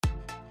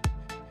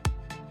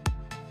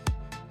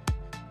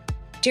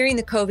During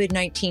the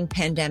COVID-19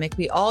 pandemic,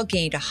 we all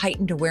gained a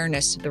heightened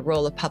awareness of the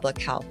role of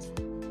public health.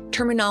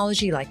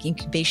 Terminology like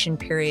incubation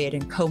period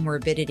and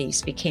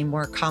comorbidities became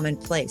more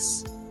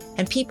commonplace,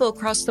 and people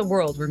across the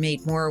world were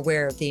made more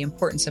aware of the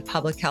importance of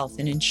public health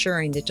in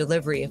ensuring the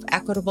delivery of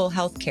equitable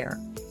health care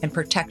and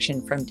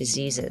protection from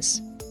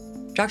diseases.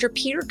 Dr.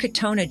 Peter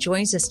Katona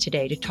joins us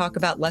today to talk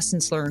about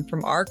lessons learned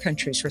from our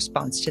country's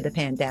response to the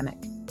pandemic.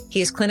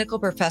 He is clinical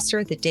professor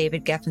at the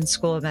David Geffen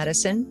School of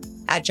Medicine,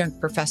 adjunct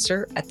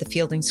professor at the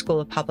Fielding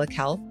School of Public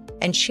Health,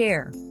 and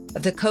chair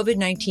of the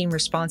COVID-19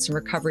 Response and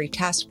Recovery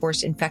Task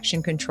Force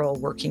Infection Control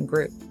Working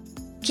Group.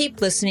 Keep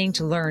listening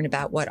to learn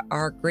about what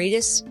our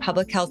greatest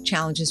public health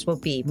challenges will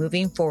be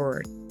moving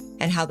forward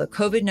and how the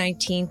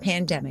COVID-19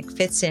 pandemic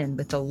fits in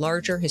with the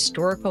larger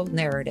historical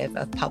narrative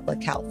of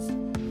public health.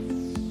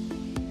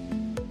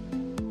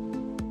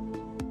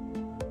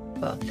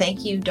 Well,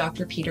 thank you,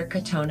 Dr. Peter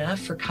Katona,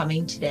 for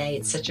coming today.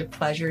 It's such a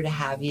pleasure to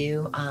have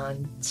you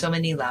on so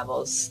many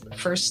levels.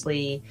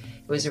 Firstly,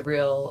 it was a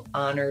real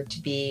honor to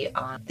be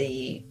on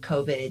the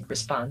COVID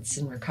Response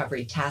and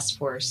Recovery Task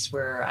Force,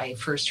 where I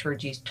first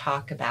heard you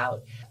talk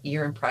about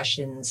your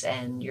impressions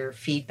and your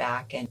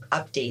feedback and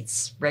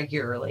updates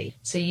regularly.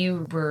 So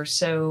you were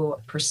so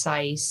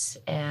precise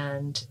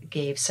and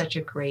gave such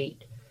a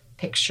great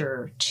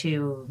picture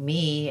to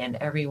me and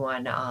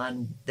everyone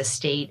on the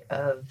state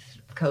of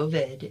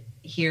COVID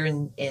here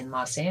in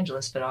Los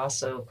Angeles, but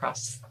also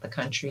across the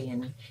country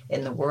and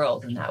in the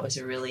world. And that was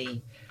a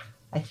really,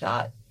 I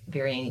thought,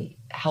 very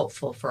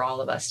helpful for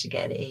all of us to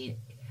get a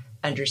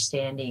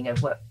understanding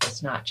of what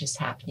was not just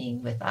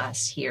happening with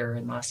us here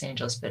in Los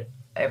Angeles, but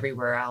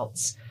everywhere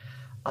else.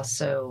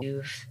 Also,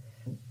 you've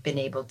been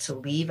able to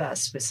leave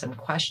us with some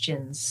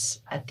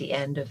questions at the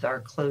end of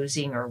our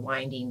closing or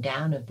winding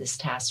down of this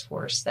task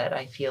force that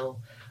I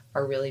feel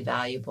are really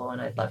valuable,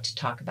 and I'd love to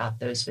talk about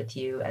those with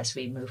you as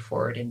we move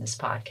forward in this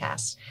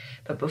podcast.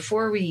 But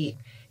before we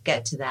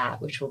get to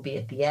that, which will be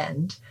at the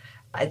end,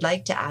 I'd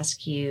like to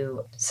ask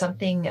you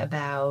something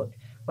about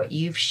what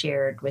you've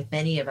shared with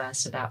many of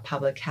us about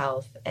public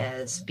health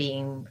as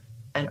being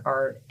an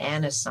art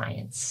and a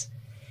science.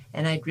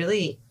 And I'd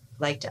really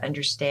like to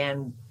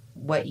understand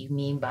what you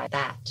mean by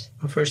that.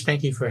 Well, first,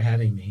 thank you for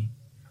having me.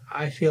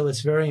 I feel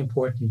it's very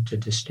important to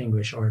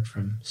distinguish art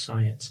from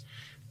science.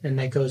 And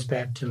that goes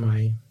back to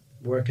my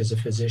work as a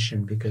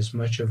physician, because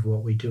much of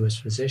what we do as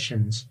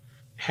physicians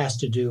has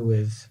to do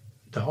with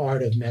the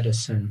art of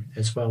medicine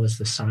as well as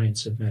the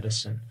science of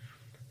medicine.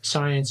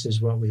 Science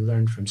is what we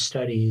learn from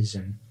studies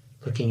and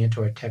looking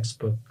into our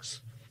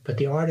textbooks, but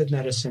the art of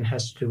medicine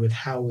has to do with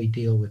how we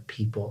deal with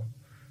people,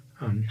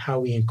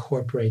 how we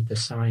incorporate the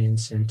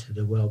science into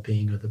the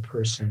well-being of the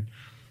person,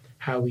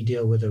 how we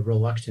deal with a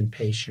reluctant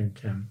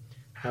patient,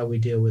 how we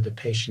deal with a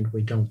patient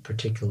we don't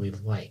particularly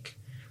like.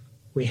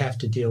 We have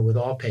to deal with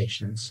all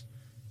patients,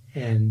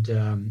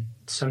 and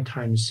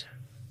sometimes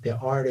the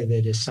art of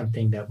it is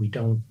something that we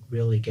don't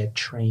really get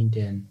trained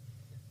in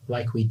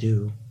like we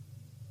do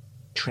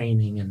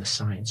training in the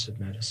science of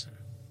medicine.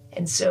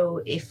 And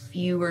so if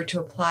you were to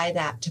apply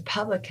that to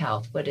public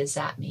health, what does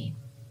that mean?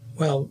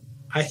 Well,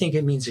 I think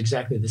it means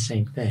exactly the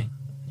same thing.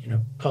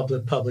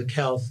 Public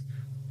health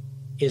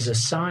is a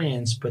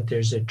science, but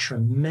there's a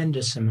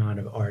tremendous amount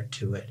of art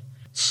to it.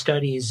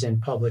 Studies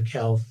in public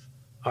health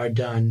are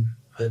done,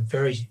 a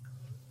very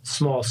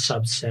small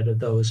subset of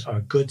those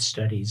are good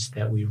studies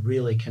that we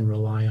really can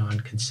rely on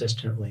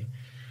consistently.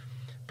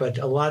 But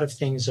a lot of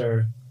things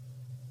are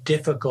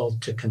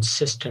difficult to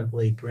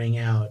consistently bring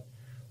out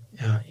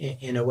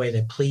in a way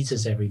that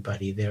pleases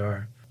everybody. There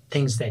are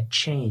things that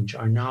change.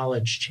 Our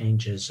knowledge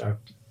changes. Our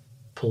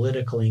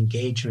political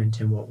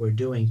engagement in what we're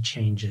doing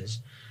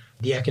changes.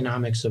 The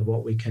economics of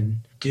what we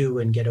can do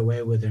and get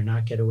away with or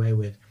not get away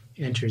with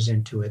enters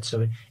into it.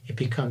 So it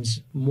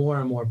becomes more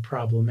and more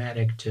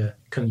problematic to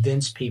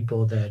convince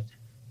people that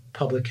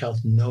public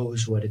health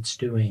knows what it's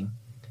doing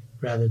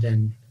rather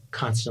than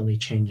constantly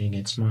changing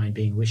its mind,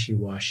 being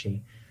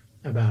wishy-washy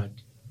about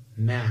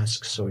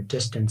masks or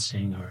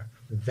distancing or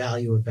the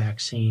value of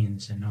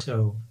vaccines. And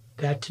so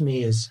that to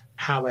me is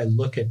how I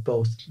look at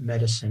both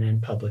medicine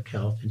and public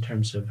health in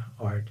terms of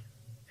art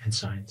and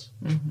science.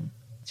 Mm-hmm.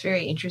 It's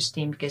very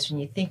interesting because when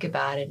you think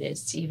about it,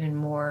 it's even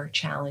more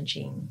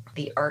challenging,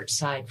 the art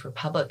side for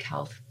public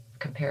health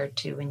compared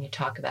to when you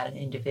talk about an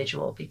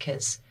individual,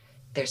 because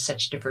there's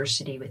such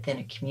diversity within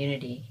a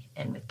community.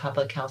 And with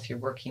public health, you're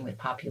working with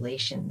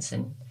populations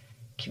and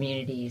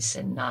communities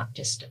and not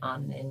just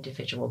on an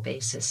individual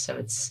basis. So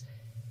it's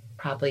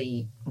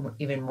probably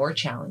even more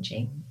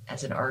challenging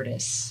as an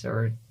artist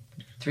or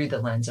through the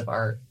lens of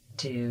art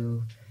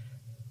to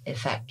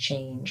effect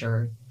change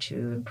or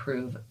to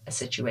improve a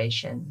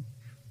situation.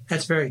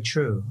 That's very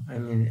true. I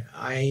mean,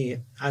 I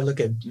look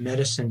at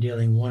medicine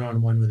dealing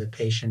one-on-one with a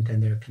patient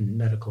and their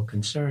medical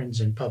concerns,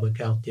 and public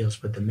health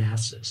deals with the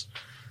masses.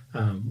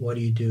 What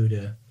do you do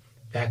to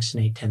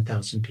vaccinate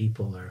 10,000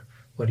 people, or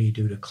what do you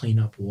do to clean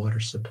up water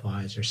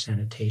supplies or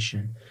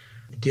sanitation?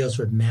 It deals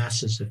with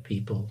masses of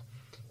people.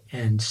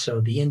 And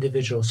so the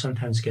individual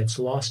sometimes gets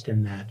lost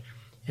in that,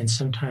 and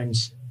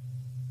sometimes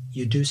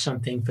you do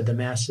something for the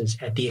masses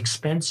at the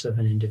expense of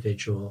an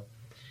individual,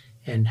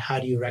 and how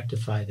do you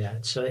rectify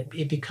that? So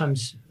it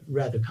becomes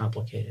rather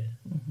complicated.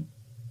 Mm-hmm.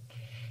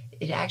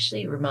 It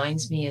actually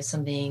reminds me of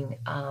something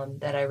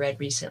that I read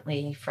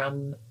recently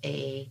from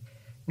a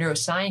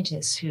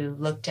neuroscientist who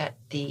looked at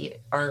the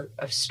art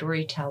of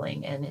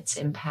storytelling and its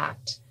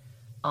impact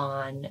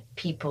on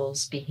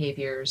people's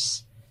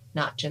behaviors,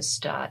 not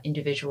just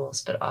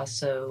individuals, but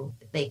also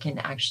they can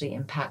actually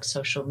impact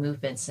social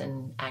movements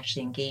and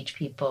actually engage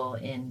people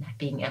in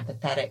being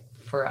empathetic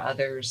for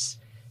others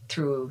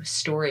through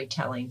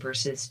storytelling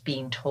versus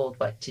being told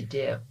what to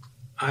do.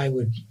 I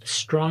would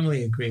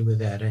strongly agree with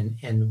that.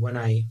 And when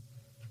I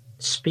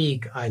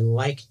speak, I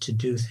like to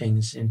do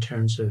things in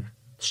terms of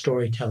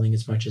storytelling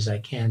as much as I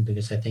can,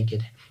 because I think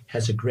it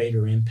has a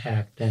greater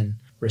impact than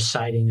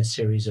reciting a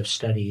series of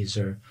studies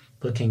or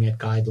looking at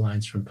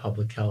guidelines from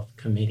public health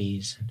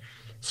committees.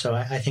 So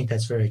I think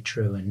that's very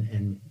true,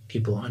 and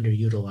people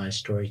underutilize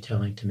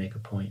storytelling to make a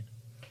point.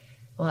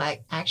 Well,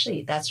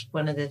 actually, that's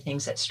one of the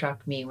things that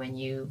struck me when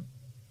you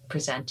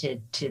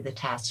presented to the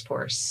task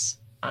force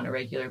on a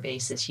regular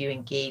basis. You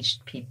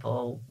engaged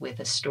people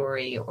with a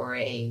story or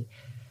a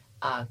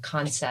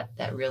concept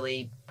that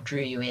really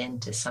drew you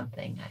into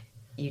something.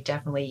 You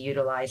definitely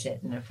utilize it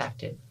in an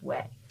effective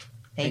way.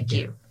 Thank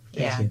you.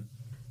 Thank you.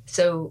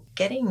 So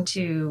getting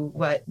to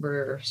what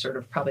we're sort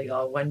of probably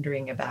all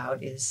wondering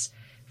about is,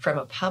 from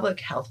a public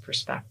health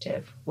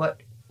perspective,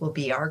 what will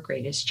be our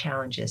greatest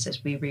challenges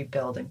as we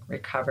rebuild and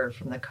recover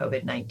from the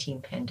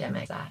COVID-19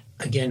 pandemic?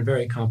 Again,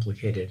 very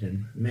complicated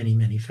and many,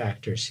 many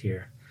factors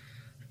here.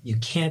 You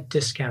can't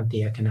discount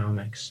the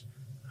economics.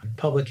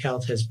 Public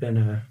health has been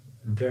a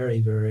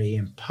very, very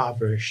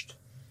impoverished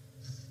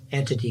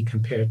entity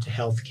compared to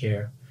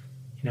healthcare.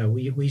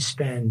 We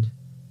spend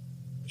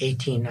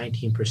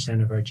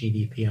 18-19% of our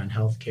GDP on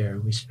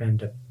healthcare. We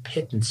spend a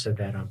pittance of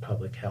that on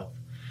public health.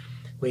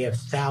 We have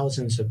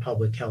thousands of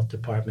public health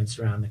departments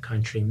around the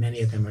country.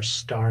 Many of them are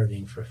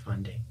starving for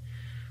funding.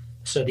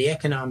 So the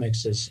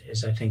economics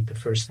is I think, the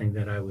first thing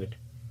that I would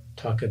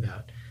talk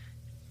about.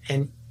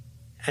 And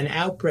an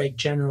outbreak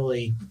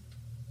generally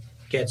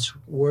gets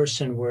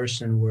worse and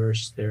worse and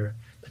worse there,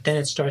 but then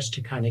it starts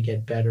to kind of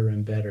get better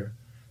and better.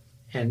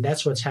 And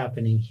that's what's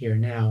happening here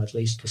now, at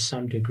least to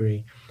some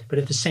degree. But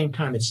at the same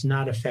time, it's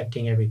not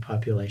affecting every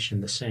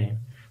population the same.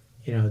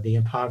 The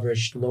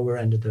impoverished lower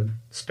end of the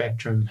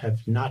spectrum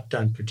have not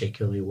done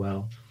particularly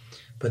well,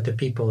 but the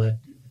people at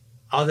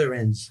other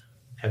ends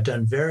have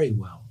done very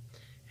well.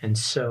 And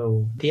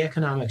so the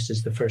economics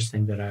is the first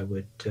thing that I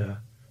would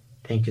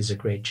think is a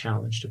great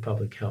challenge to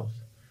public health.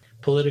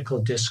 Political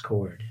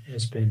discord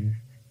has been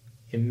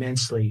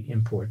immensely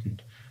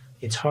important.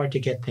 It's hard to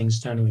get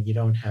things done when you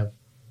don't have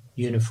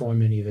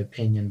uniformity of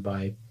opinion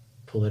by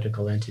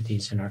political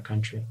entities in our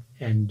country,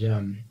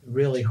 and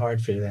really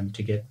hard for them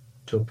to get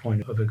to a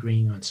point of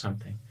agreeing on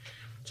something.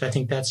 So I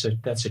think that's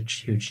a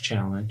huge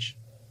challenge.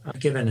 I've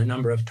given a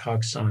number of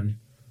talks on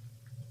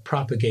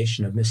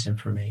propagation of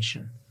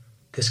misinformation.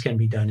 This can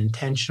be done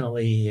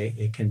intentionally,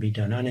 it can be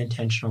done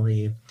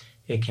unintentionally,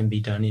 it can be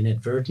done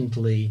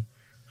inadvertently,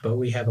 but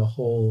we have a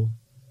whole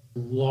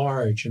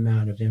large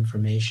amount of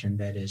information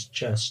that is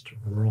just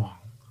wrong,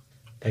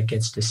 that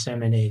gets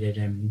disseminated,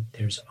 and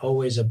there's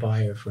always a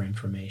buyer for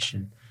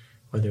information,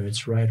 whether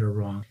it's right or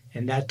wrong.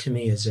 And that to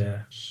me is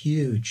a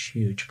huge,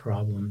 huge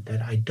problem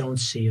that I don't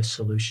see a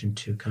solution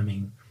to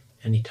coming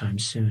anytime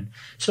soon.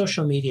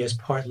 Social media is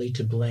partly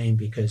to blame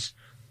because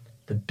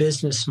the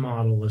business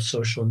model of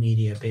social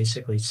media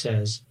basically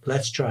says,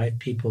 let's drive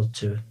people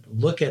to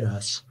look at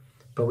us,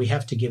 but we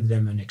have to give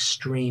them an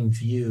extreme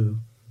view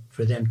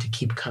for them to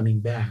keep coming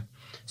back.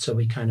 So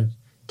we kind of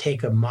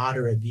take a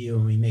moderate view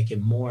and we make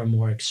it more and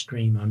more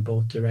extreme on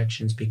both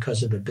directions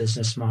because of the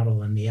business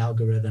model and the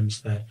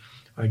algorithms that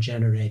are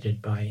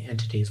generated by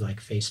entities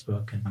like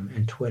Facebook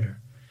and Twitter.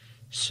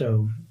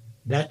 So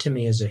that to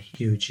me is a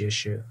huge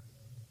issue.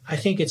 I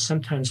think it's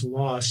sometimes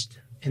lost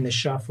in the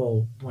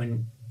shuffle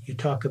when you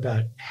talk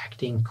about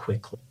acting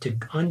quickly. To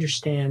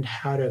understand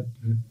how to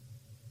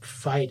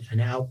fight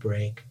an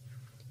outbreak,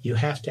 you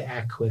have to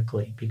act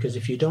quickly, because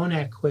if you don't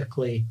act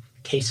quickly,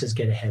 cases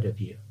get ahead of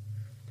you.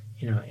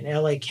 In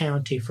LA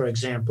County, for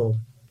example,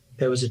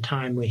 there was a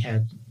time we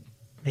had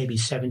maybe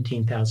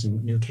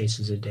 17,000 new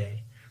cases a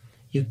day.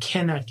 You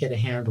cannot get a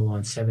handle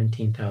on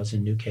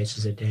 17,000 new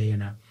cases a day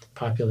in a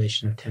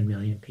population of 10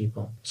 million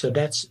people. So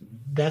that's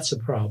a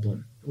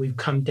problem. We've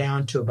come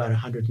down to about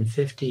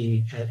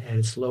 150 at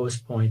its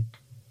lowest point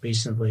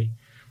recently.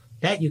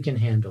 That you can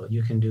handle.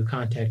 You can do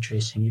contact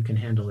tracing. You can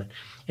handle it.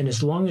 And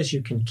as long as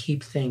you can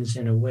keep things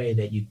in a way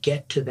that you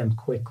get to them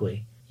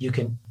quickly, you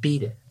can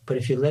beat it. But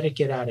if you let it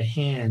get out of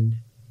hand,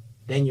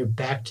 then you're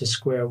back to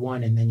square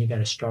one, and then you got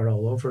to start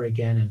all over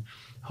again and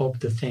hope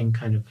the thing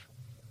kind of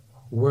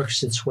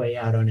works its way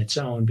out on its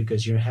own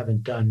because you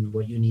haven't done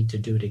what you need to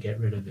do to get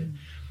rid of it.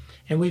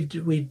 And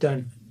we've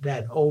done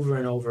that over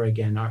and over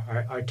again.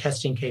 Our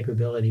testing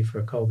capability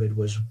for COVID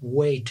was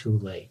way too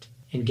late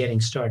in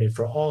getting started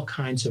for all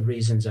kinds of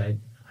reasons,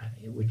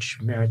 which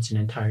merits an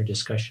entire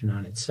discussion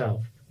on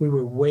itself. We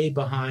were way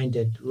behind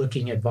at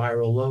looking at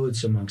viral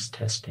loads amongst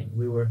testing.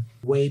 We were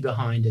way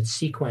behind at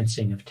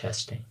sequencing of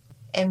testing.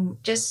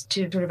 And just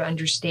to sort of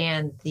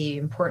understand the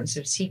importance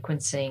of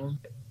sequencing,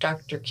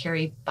 Dr.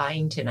 Carrie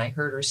Byington, I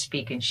heard her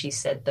speak, and she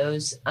said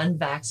those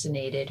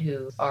unvaccinated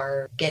who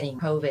are getting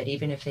COVID,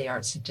 even if they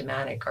aren't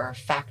symptomatic, are a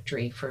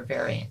factory for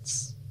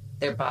variants.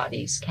 Their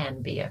bodies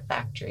can be a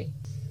factory.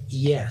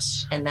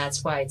 Yes. And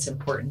that's why it's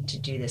important to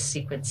do this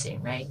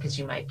sequencing, right? Because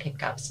you might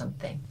pick up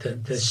something. The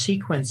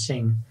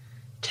sequencing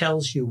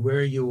tells you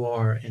where you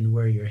are and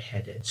where you're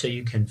headed, so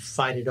you can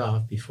fight it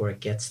off before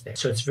it gets there.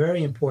 So it's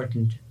very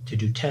important to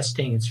do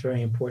testing. It's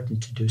very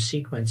important to do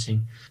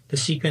sequencing. The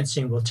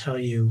sequencing will tell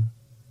you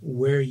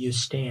where you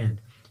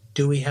stand.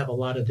 Do we have a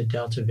lot of the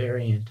Delta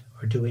variant,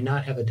 or do we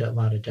not have a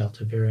lot of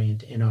Delta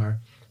variant in our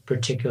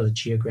particular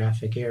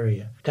geographic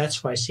area?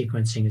 That's why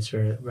sequencing is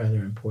rather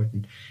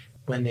important.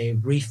 When they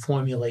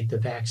reformulate the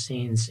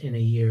vaccines in a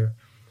year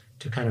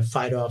to kind of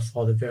fight off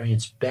all the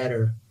variants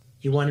better,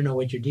 you want to know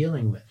what you're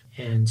dealing with.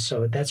 And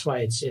so that's why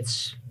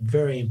it's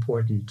very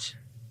important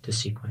to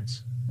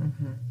sequence.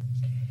 Mm-hmm.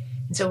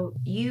 So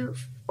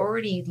you've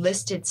already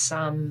listed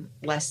some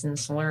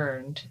lessons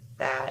learned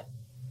that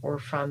were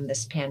from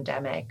this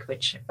pandemic,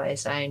 which,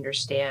 as I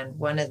understand,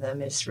 one of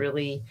them is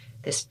really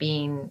this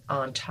being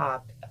on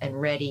top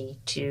and ready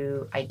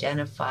to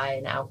identify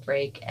an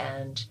outbreak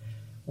and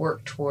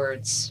work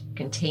towards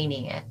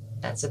containing it.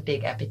 That's a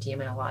big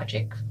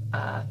epidemiologic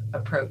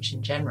approach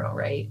in general,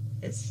 right?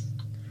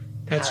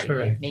 That's how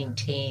correct. You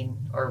maintain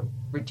or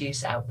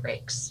reduce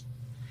outbreaks.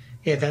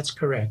 Yeah, that's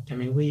correct. I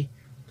mean,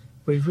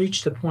 we've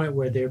reached the point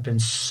where there have been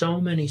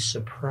so many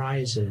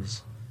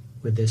surprises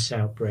with this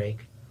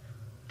outbreak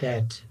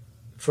that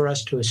for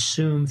us to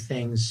assume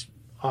things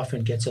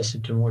often gets us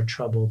into more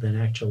trouble than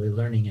actually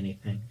learning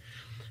anything.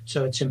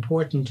 So it's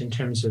important in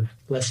terms of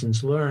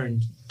lessons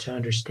learned to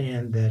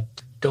understand that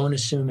don't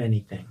assume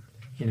anything.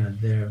 You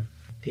know,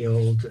 the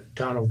old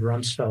Donald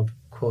Rumsfeld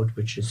quote,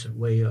 which is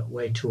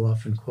way too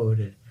often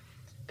quoted,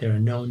 there are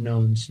known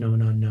knowns,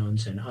 known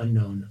unknowns, and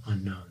unknown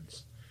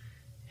unknowns.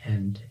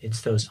 And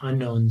it's those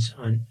unknown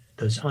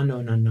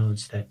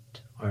unknowns that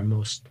are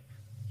most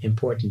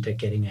important at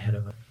getting ahead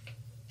of it.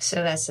 So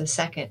that's the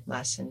second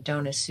lesson.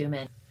 Don't assume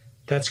it.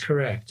 That's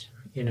correct.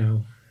 You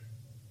know,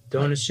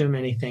 don't assume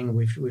anything.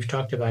 We've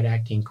talked about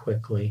acting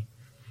quickly.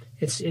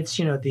 It's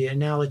the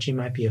analogy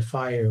might be a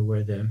fire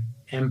where the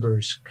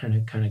embers kind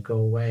of go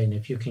away, and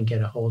if you can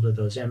get a hold of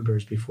those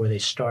embers before they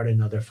start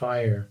another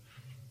fire,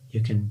 you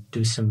can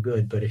do some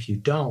good. But if you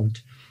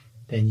don't,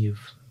 then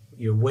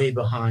you're way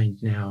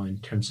behind now in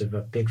terms of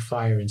a big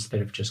fire instead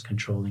of just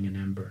controlling an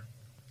ember.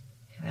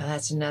 Well,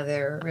 that's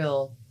another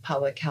real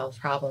public health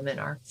problem in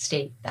our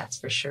state, that's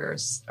for sure,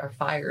 is our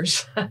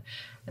fires.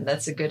 And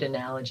that's a good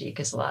analogy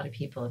because a lot of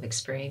people have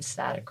experienced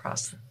that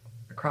across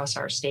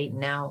our state and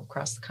now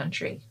across the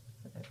country,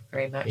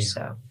 very much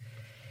so.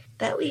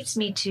 That leads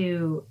me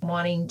to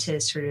wanting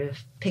to sort of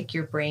pick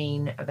your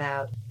brain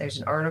about, there's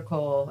an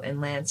article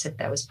in Lancet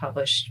that was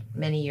published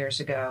many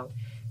years ago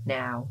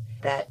now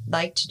that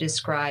like to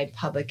describe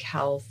public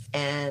health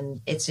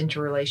and its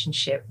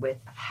interrelationship with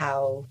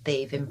how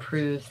they've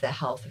improved the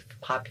health of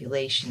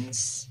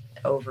populations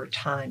over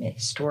time and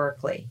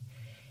historically.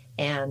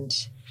 And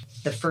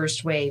the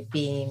first wave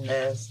being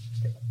the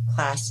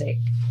classic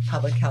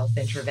public health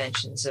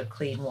interventions of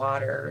clean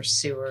water,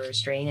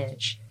 sewers,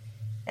 drainage.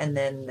 And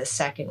then the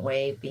second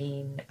wave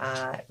being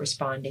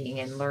responding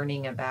and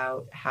learning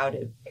about how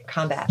to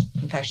combat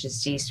infectious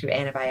disease through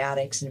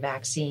antibiotics and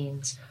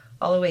vaccines,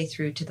 all the way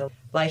through to the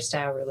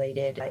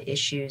lifestyle-related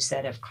issues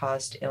that have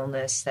caused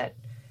illness that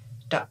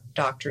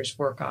doctors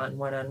work on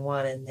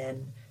one-on-one, and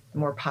then the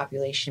more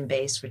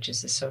population-based, which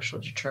is the social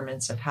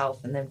determinants of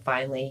health, and then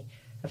finally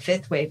a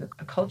fifth wave,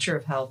 a culture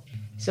of health.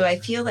 So I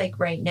feel like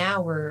right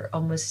now we're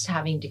almost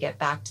having to get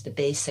back to the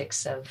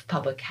basics of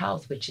public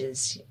health, which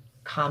is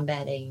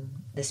combating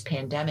this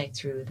pandemic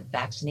through the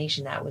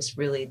vaccination. That was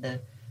really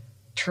the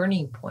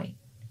turning point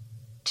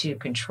to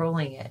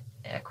controlling it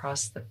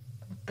across the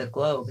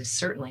globe, is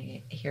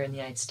certainly here in the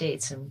United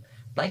States. And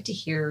I'd like to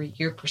hear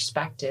your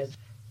perspective.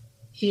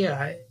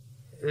 Yeah,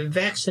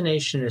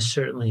 vaccination is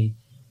certainly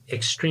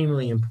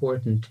extremely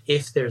important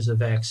if there's a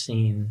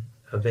vaccine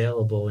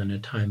available in a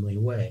timely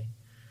way.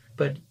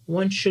 But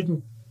one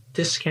shouldn't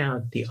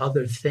discount the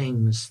other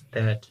things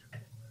that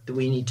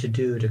we need to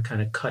do to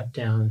kind of cut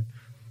down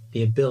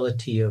the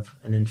ability of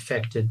an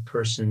infected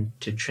person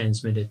to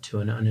transmit it to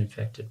an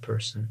uninfected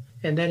person.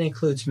 And that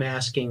includes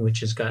masking,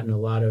 which has gotten a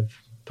lot of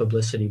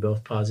publicity,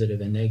 both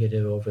positive and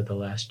negative, over the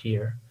last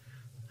year.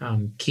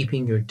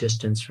 Keeping your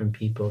distance from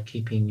people,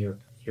 keeping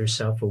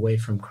yourself away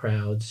from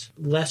crowds.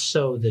 Less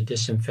so the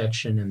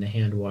disinfection and the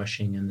hand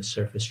washing and the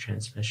surface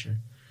transmission.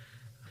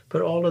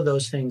 But all of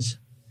those things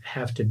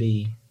have to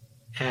be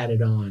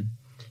added on.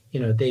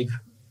 You know, they've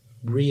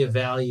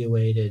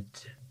reevaluated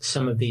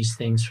some of these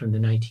things from the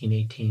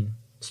 1918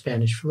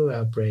 Spanish flu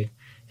outbreak,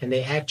 and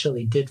they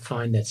actually did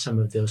find that some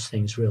of those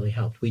things really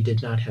helped. We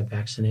did not have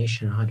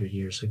vaccination 100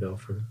 years ago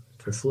for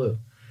flu.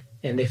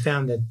 And they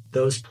found that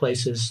those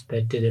places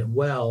that did it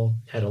well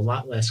had a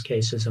lot less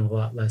cases and a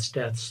lot less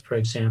deaths, for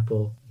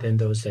example, than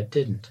those that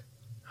didn't.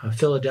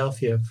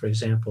 Philadelphia, for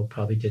example,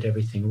 probably did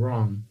everything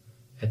wrong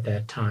at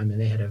that time,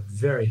 and they had a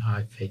very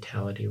high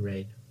fatality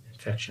rate,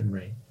 infection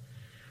rate.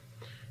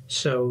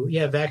 So,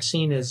 yeah,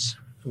 vaccine is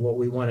what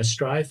we want to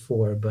strive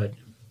for, but it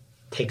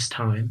takes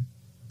time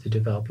to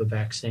develop a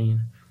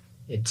vaccine.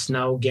 It's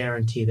no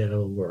guarantee that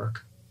it'll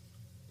work.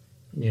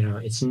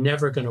 It's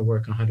never going to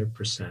work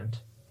 100%.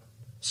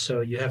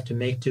 So you have to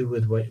make do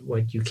with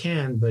what you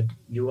can, but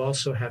you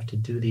also have to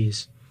do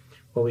these,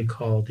 what we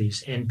call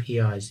these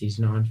NPIs, these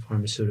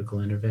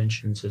non-pharmaceutical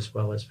interventions, as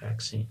well as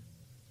vaccine.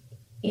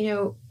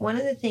 One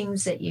of the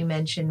things that you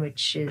mentioned,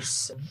 which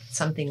is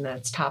something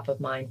that's top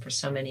of mind for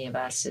so many of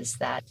us, is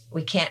that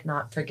we can't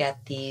not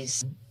forget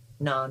these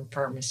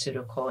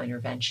non-pharmaceutical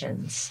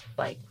interventions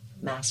like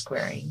mask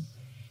wearing.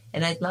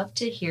 And I'd love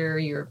to hear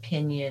your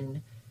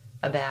opinion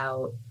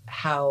about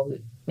how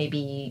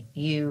maybe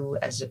you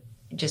as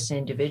just an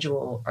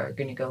individual are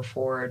going to go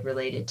forward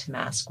related to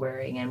mask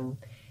wearing. And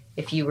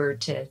if you were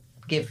to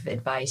give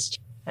advice to,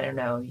 I don't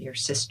know, your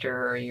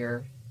sister or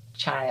your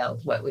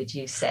child, what would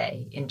you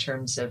say in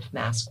terms of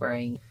mask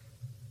wearing?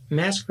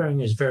 Mask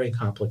wearing is very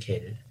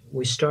complicated.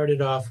 We started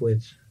off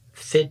with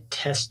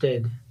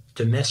fit-tested,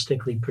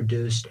 domestically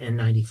produced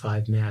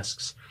N95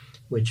 masks,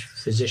 which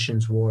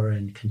physicians wore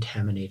in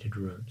contaminated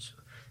rooms,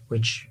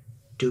 which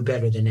do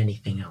better than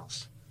anything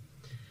else.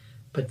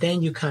 But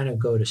then you kind of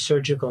go to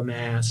surgical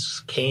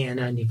masks,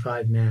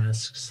 KN95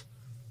 masks,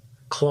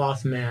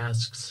 cloth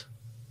masks,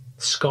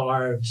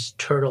 scarves,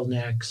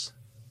 turtlenecks,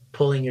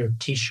 pulling your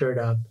T-shirt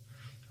up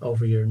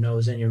over your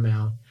nose and your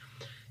mouth.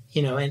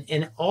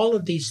 And all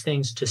of these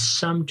things to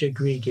some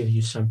degree give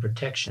you some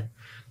protection.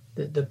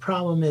 The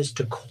problem is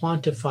to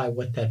quantify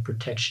what that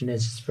protection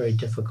is. It's very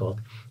difficult.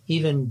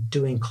 Even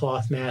doing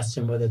cloth masks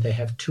and whether they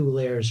have 2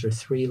 layers or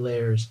 3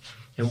 layers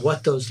and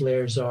what those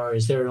layers are.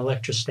 Is there an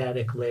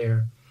electrostatic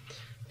layer?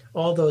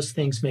 All those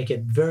things make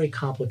it very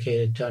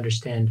complicated to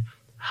understand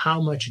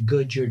how much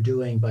good you're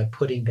doing by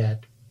putting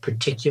that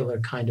particular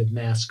kind of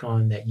mask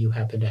on that you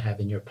happen to have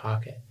in your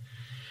pocket.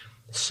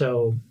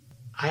 So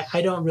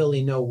I don't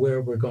really know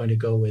where we're going to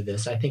go with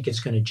this. I think it's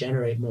going to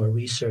generate more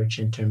research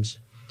in terms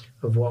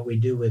of what we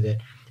do with it.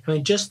 I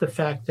mean, just the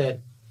fact that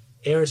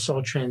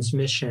aerosol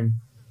transmission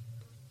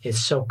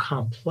is so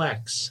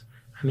complex.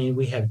 I mean,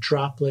 we have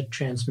droplet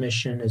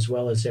transmission as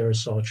well as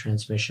aerosol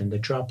transmission. The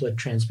droplet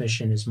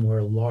transmission is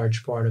more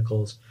large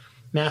particles.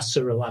 Masks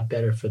are a lot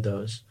better for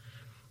those.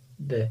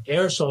 The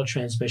aerosol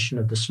transmission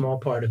of the small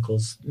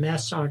particles,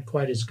 masks aren't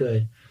quite as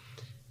good.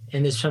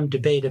 And there's some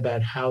debate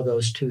about how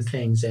those two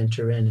things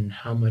enter in and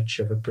how much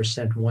of a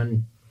percent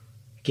one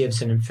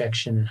gives an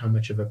infection and how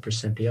much of a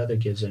percent the other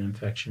gives an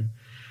infection.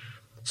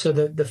 So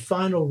the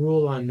final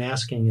rule on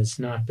masking has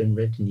not been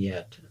written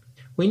yet.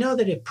 We know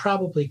that it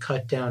probably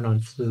cut down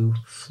on flu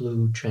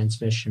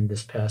transmission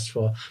this past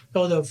fall.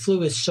 Although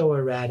flu is so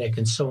erratic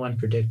and so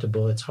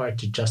unpredictable, it's hard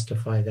to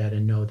justify that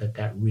and know that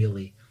that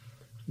really,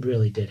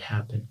 really did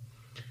happen.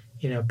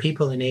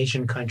 People in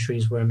Asian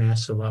countries wear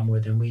masks a lot more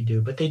than we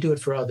do, but they do it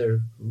for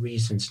other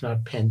reasons,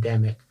 not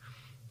pandemic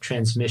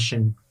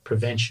transmission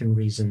prevention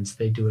reasons.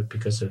 They do it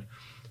because of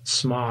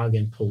smog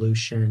and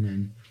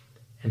pollution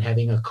and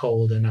having a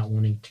cold and not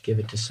wanting to give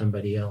it to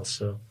somebody else.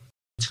 So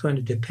it's going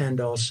to depend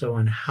also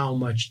on how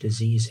much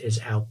disease is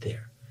out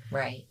there.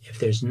 Right. If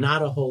there's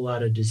not a whole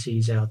lot of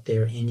disease out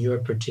there in your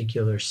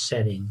particular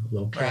setting,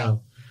 locale,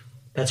 right,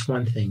 that's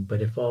one thing.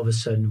 But if all of a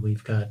sudden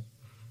we've got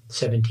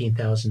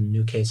 17,000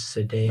 new cases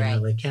a day right,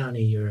 in LA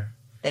County,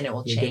 then it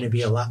will you're change. going to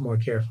be a lot more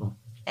careful.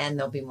 And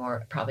there'll be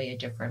probably a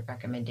different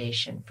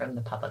recommendation from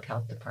the public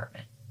health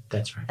department.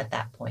 That's right. At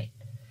that point.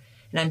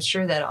 And I'm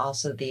sure that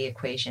also the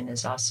equation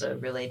is also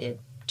related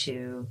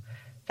to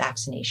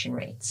vaccination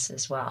rates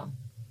as well.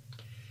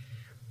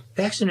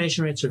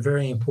 Vaccination rates are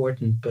very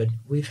important, but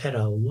we've had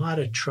a lot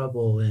of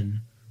trouble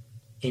in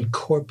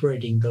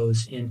incorporating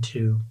those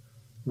into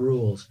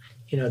rules.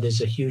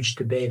 There's a huge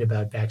debate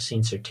about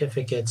vaccine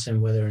certificates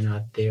and whether or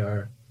not they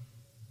are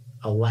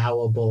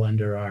allowable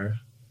under our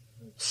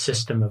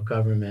system of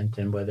government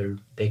and whether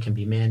they can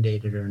be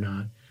mandated or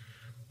not.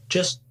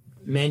 Just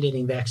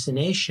mandating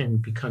vaccination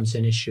becomes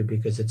an issue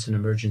because it's an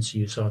emergency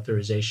use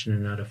authorization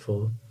and not a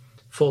full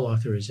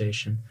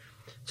authorization.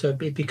 So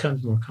it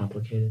becomes more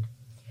complicated.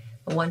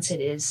 Once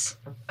it is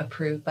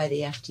approved by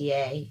the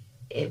FDA,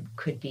 it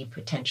could be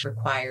potentially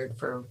required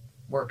for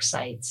work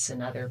sites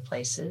and other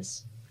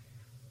places.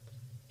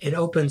 It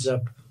opens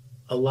up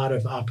a lot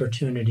of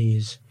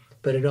opportunities,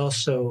 but it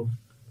also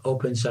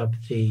opens up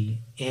the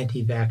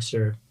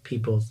anti-vaxxer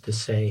people to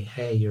say,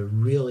 hey, you're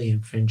really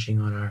infringing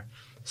on our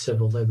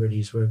civil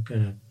liberties. We're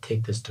going to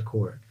take this to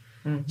court.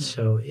 Mm-hmm.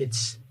 So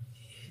it's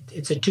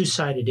a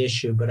two-sided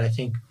issue, but I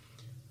think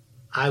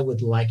I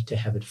would like to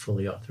have it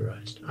fully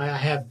authorized. I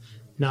have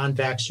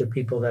non-vaxxer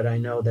people that I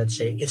know that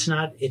say it's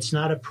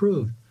not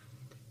approved.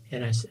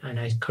 And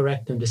I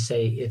correct them to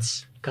say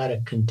it's got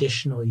a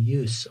conditional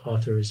use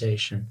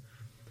authorization.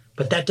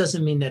 But that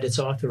doesn't mean that it's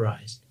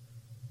authorized.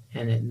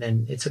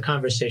 then it's a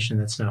conversation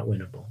that's not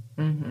winnable.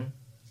 Mm-hmm.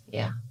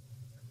 Yeah.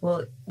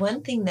 Well,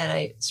 one thing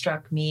that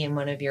struck me in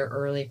one of your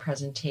early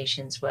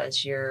presentations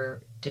was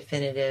your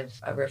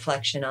definitive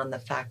reflection on the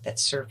fact that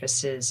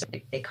surfaces,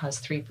 they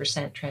cause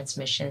 3%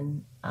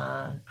 transmission.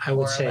 I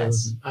would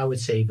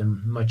say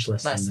even much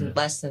less than that.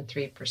 Less than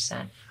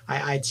 3%.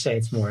 I'd say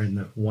it's more in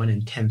the 1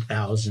 in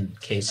 10,000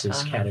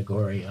 cases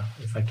category,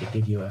 if I could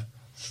give you a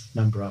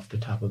number off the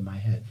top of my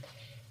head.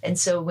 And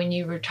so when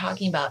you were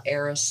talking about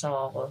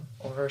aerosol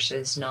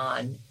versus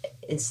non,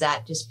 is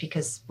that just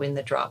because when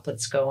the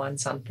droplets go on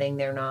something,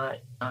 they're not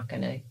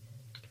going to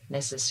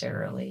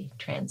necessarily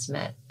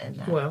transmit?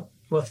 Well,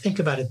 think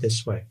about it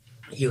this way.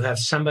 You have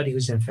somebody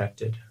who's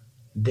infected.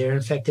 They're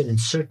infected in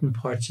certain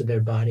parts of their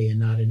body and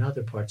not in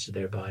other parts of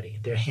their body.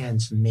 Their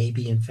hands may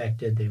be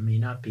infected. They may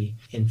not be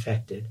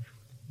infected.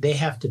 They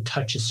have to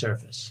touch a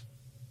surface.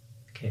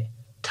 Okay.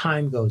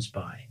 Time goes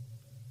by.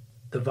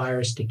 The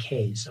virus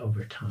decays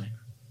over time.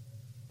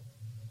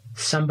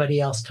 Somebody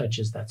else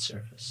touches that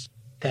surface.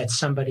 That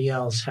somebody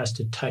else has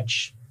to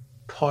touch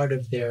part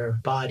of their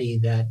body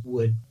that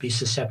would be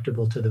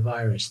susceptible to the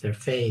virus, their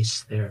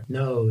face, their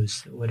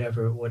nose,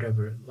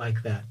 whatever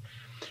like that.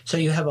 So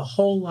you have a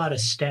whole lot of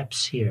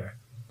steps here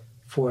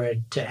for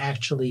it to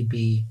actually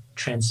be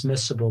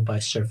transmissible by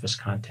surface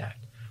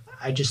contact.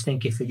 I just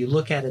think if you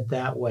look at it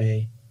that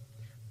way,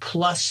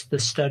 plus the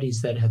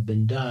studies that have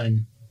been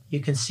done, you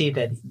can see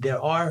that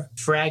there are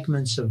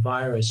fragments of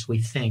virus, we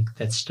think,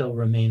 that still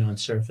remain on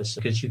surfaces,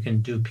 because you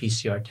can do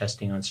PCR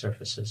testing on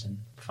surfaces and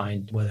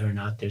find whether or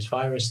not there's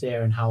virus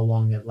there and how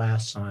long it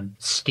lasts on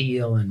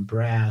steel and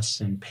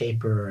brass and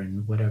paper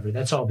and whatever.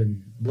 That's all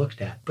been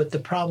looked at. But the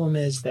problem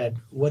is that,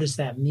 what does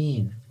that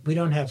mean? We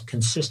don't have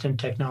consistent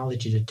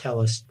technology to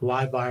tell us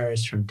live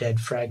virus from dead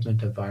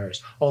fragment of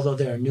virus, although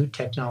there are new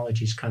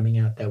technologies coming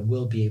out that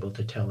will be able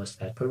to tell us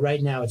that. But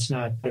right now it's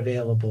not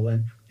available.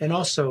 And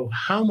also,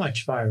 how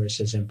much virus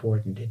is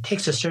important. It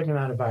takes a certain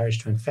amount of virus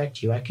to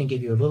infect you. I can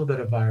give you a little bit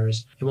of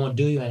virus. It won't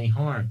do you any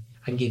harm.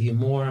 I can give you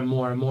more and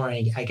more and more,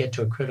 and I get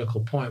to a critical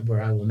point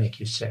where I will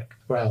make you sick,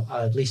 where I'll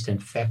at least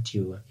infect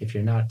you if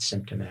you're not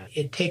symptomatic.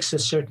 It takes a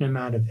certain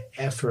amount of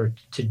effort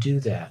to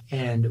do that,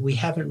 and we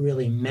haven't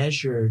really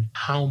measured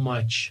how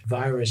much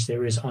virus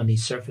there is on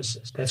these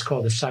surfaces. That's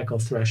called a cycle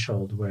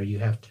threshold, where you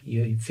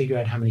figure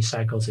out how many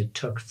cycles it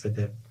took for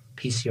the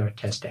PCR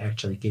test to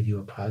actually give you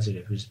a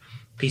positive. Whose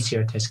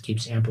PCR test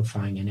keeps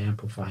amplifying and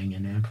amplifying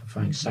and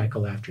amplifying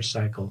cycle after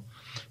cycle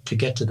to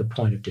get to the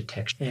point of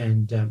detection.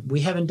 And we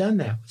haven't done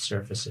that with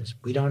surfaces.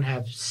 We don't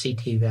have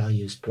CT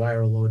values,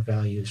 viral load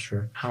values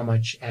for how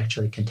much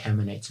actually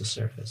contaminates a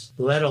surface,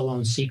 let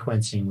alone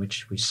sequencing,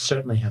 which we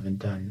certainly haven't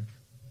done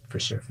for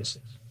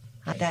surfaces.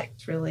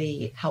 That's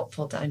really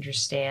helpful to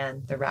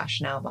understand the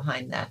rationale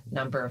behind that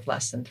number of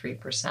less than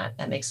 3%.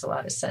 That makes a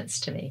lot of sense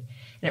to me.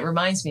 And it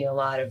reminds me a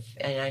lot of,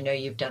 and I know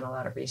you've done a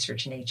lot of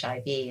research in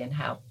HIV and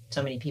how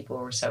so many people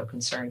were so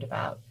concerned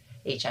about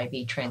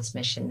HIV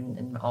transmission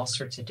in all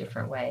sorts of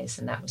different ways,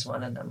 and that was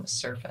one of them, was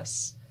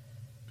surface.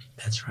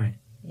 That's right.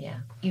 Yeah.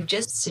 You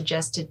just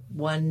suggested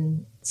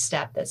one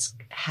step that's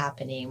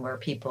happening where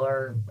people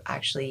are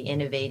actually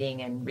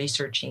innovating and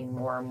researching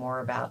more and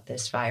more about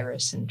this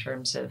virus in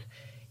terms of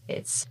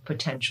its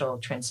potential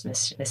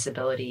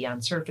transmissibility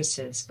on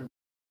surfaces.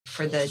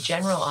 For the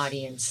general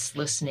audience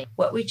listening,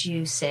 what would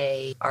you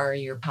say are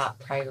your top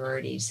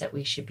priorities that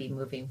we should be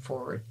moving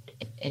forward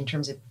in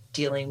terms of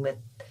dealing with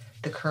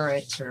the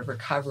current sort of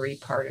recovery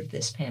part of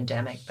this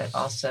pandemic, but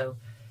also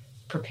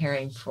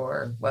preparing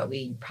for what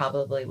we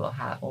probably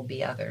will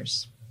be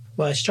others?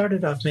 Well, I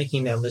started off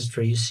making that list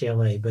for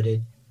UCLA, but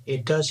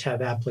it does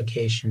have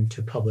application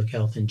to public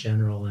health in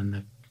general and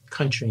the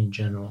country in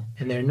general.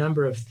 And there are a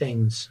number of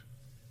things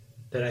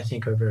that I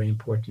think are very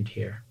important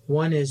here.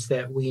 One is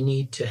that we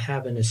need to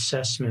have an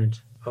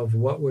assessment of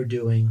what we're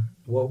doing,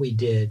 what we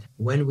did,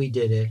 when we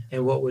did it,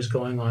 and what was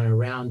going on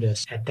around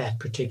us at that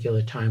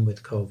particular time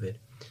with COVID,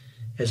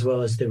 as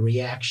well as the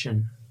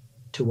reaction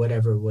to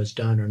whatever was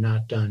done or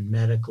not done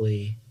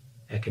medically,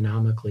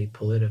 economically,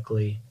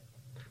 politically,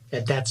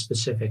 at that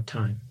specific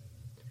time.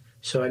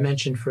 So I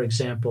mentioned, for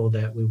example,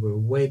 that we were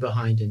way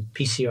behind in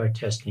PCR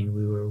testing.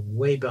 We were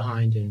way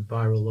behind in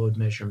viral load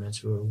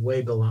measurements. We were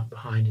way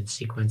behind in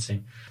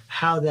sequencing.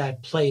 How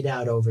that played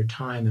out over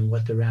time and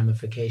what the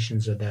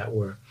ramifications of that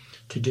were,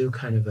 to do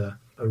kind of a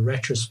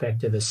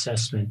retrospective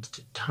assessment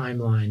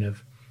timeline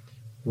of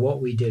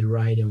what we did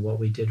right and what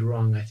we did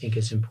wrong, I think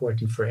is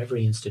important for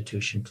every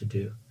institution to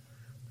do.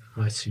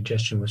 My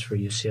suggestion was for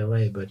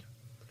UCLA, but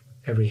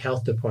every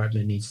health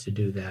department needs to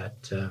do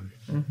that.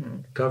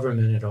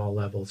 Government at all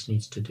levels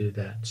needs to do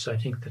that. So I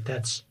think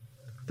that's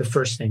the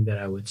first thing that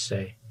I would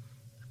say.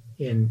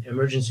 In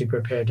emergency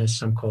preparedness,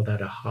 some call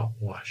that a hot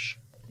wash.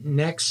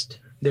 Next,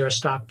 there are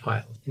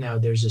stockpiles. Now,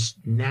 there's this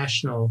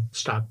national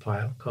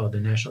stockpile called the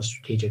National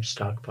Strategic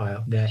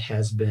Stockpile that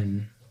has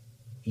been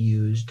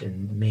used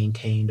and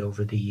maintained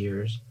over the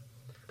years.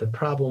 The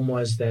problem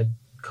was that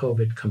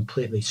COVID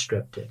completely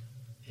stripped it.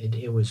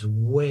 It was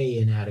way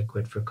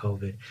inadequate for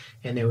COVID,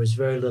 and there was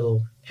very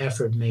little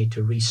effort made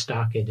to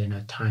restock it in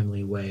a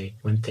timely way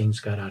when things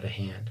got out of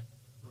hand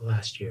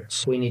last year.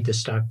 So we need to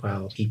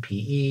stockpile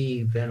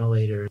PPE,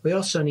 ventilators. We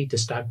also need to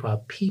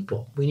stockpile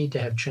people. We need to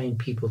have trained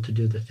people to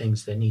do the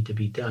things that need to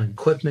be done.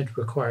 Equipment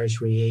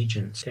requires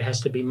reagents. There has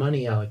to be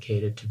money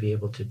allocated to be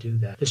able to do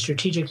that. The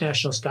Strategic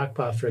National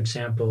Stockpile, for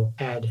example,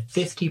 had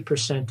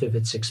 50% of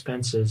its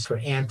expenses for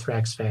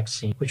anthrax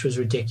vaccine, which was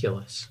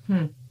ridiculous.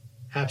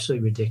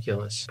 Absolutely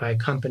ridiculous, by a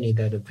company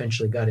that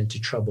eventually got into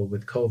trouble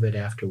with COVID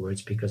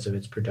afterwards because of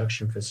its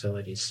production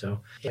facilities. So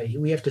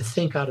we have to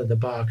think out of the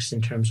box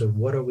in terms of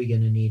what are we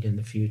going to need in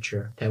the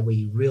future that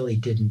we really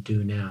didn't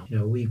do now.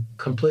 We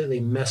completely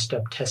messed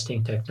up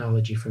testing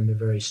technology from the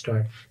very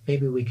start.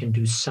 Maybe we can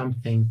do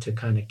something to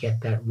kind of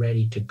get that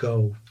ready to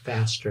go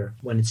faster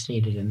when it's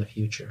needed in the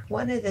future.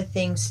 One of the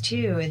things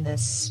too in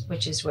this,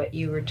 which is what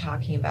you were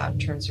talking about in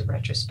terms of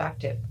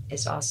retrospective,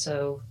 is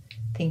also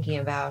thinking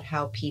about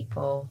how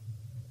people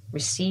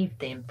received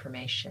the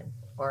information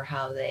or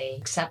how they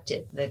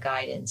accepted the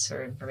guidance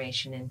or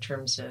information in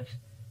terms of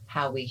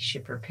how we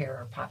should prepare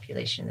our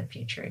population in the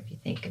future, if you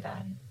think about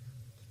it.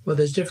 Well,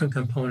 there's different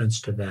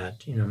components to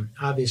that.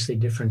 Obviously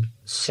different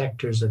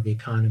sectors of the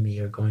economy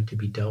are going to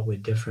be dealt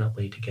with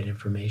differently to get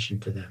information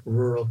to them.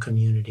 Rural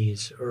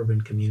communities,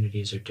 urban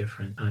communities are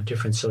different.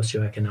 Different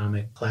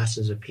socioeconomic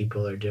classes of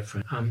people are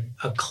different.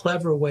 A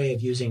clever way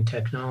of using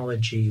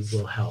technology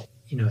will help.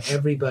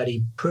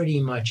 Everybody pretty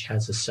much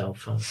has a cell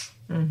phone.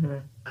 Mm-hmm.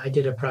 I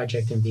did a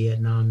project in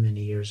Vietnam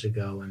many years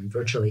ago, and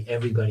virtually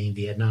everybody in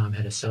Vietnam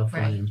had a cell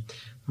phone. Right. And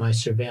my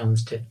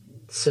surveillance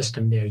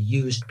system there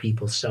used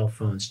people's cell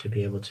phones to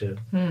be able to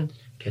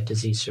get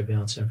disease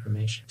surveillance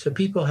information. So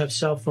people have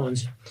cell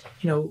phones.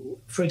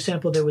 For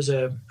example, there was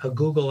a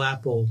Google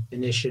Apple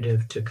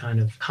initiative to kind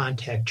of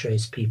contact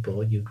trace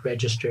people. You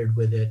registered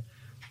with it,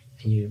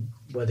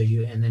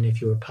 and then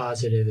if you were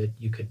positive,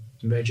 you could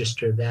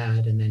register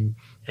that, and then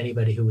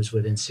anybody who was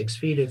within 6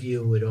 feet of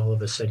you would all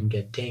of a sudden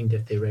get dinged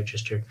if they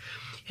registered.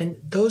 And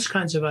those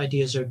kinds of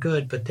ideas are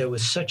good, but there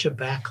was such a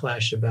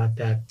backlash about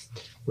that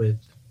with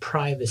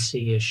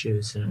privacy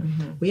issues,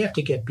 and we have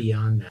to get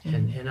beyond that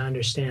and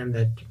understand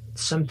that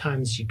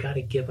sometimes you got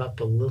to give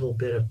up a little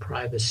bit of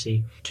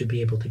privacy to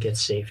be able to get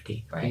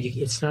safety. Right.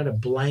 It's not a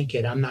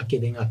blanket, I'm not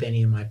giving up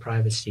any of my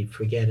privacy,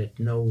 forget it,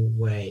 no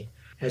way.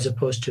 As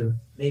opposed to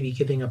maybe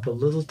giving up a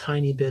little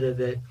tiny bit of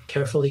it,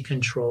 carefully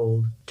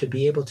controlled, to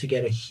be able to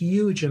get a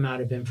huge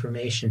amount of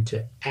information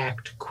to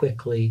act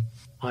quickly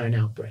on an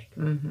outbreak.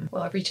 Mm-hmm.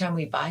 Well, every time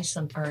we buy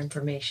something, our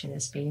information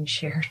is being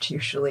shared,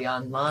 usually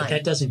online. But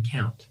that doesn't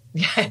count.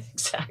 Yeah,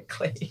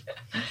 exactly.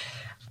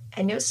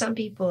 I know some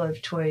people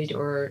have toyed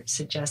or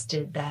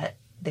suggested that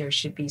there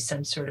should be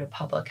some sort of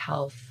public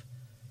health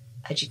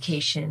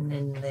education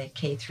in the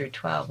K through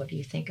 12. What do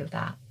you think of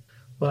that?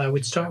 Well, I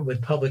would start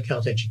with public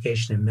health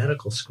education in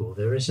medical school.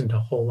 There isn't a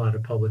whole lot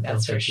of public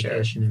health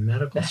education in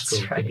medical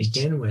school to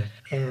begin with.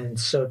 And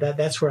so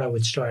that's where I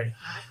would start.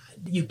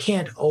 You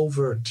can't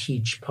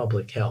over-teach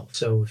public health.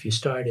 So if you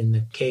start in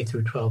the K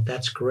through 12,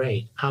 that's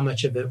great. How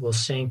much of it will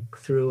sink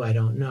through, I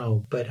don't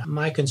know. But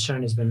my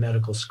concern has been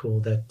medical school,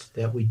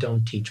 that we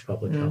don't teach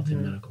public health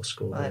in medical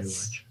school very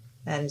much.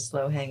 That is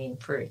low-hanging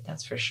fruit,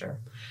 that's for sure.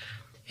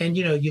 And,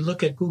 you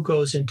look at who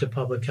goes into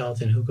public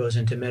health and who goes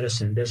into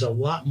medicine. There's a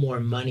lot more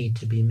money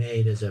to be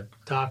made as a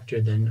doctor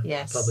than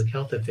a public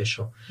health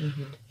official.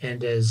 Mm-hmm.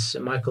 And as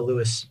Michael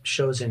Lewis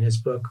shows in his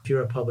book, if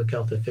you're a public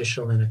health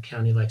official in a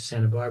county like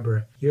Santa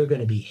Barbara, you're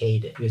going to be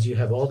hated because you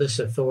have all this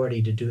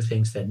authority to do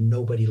things that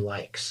nobody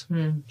likes.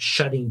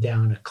 Shutting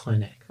down a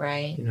clinic.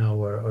 Right.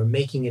 Or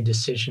making a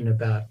decision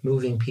about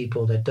moving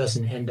people that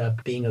doesn't end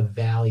up being of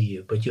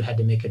value, but you had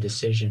to make a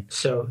decision.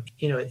 So,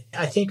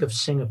 I think of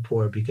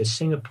Singapore because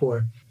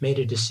Singapore made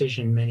a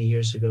decision many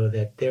years ago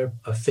that their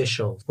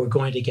officials were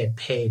going to get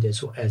paid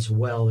as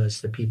well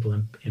as the people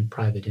in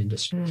private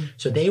industry.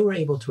 So they were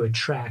able to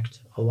attract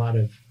a lot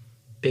of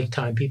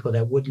big-time people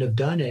that wouldn't have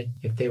done it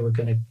if they were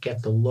going to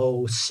get the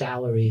low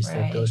salaries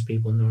that those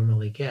people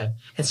normally get.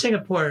 And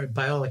Singapore,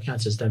 by all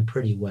accounts, has done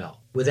pretty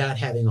well without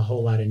having a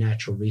whole lot of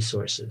natural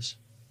resources.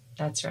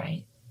 That's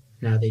right.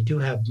 Now, they do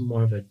have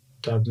more of a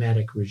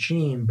dogmatic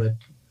regime, but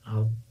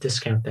I'll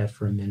discount that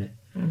for a minute.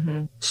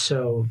 Mm-hmm.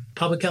 So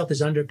public health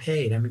is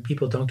underpaid. I mean,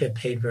 people don't get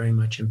paid very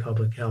much in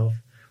public health.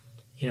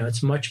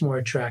 It's much more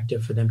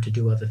attractive for them to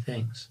do other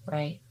things.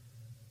 Right.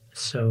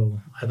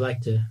 So I'd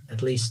like to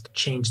at least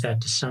change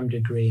that to some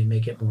degree and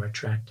make it more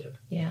attractive.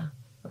 Yeah,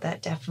 well,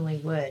 that definitely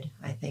would.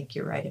 I think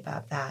you're right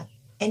about that.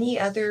 Any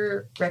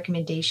other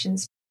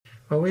recommendations?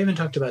 Well, we haven't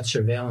talked about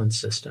surveillance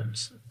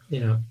systems.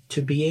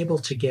 To be able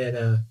to get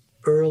a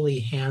early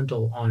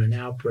handle on an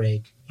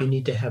outbreak, you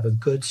need to have a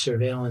good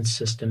surveillance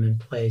system in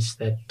place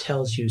that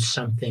tells you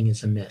something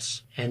is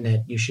amiss and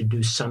that you should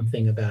do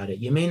something about it.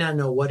 You may not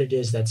know what it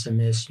is that's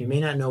amiss. You may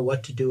not know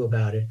what to do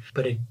about it,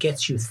 but it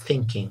gets you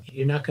thinking.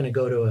 You're not going to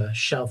go to a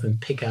shelf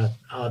and pick out,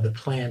 the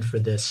plan for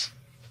this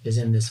is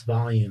in this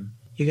volume.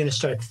 you're going to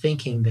start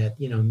thinking that,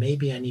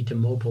 maybe I need to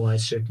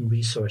mobilize certain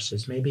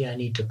resources. Maybe I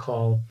need to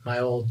call my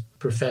old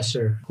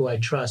professor who I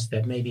trust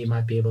that maybe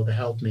might be able to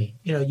help me.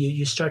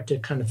 You start to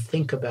kind of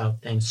think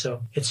about things.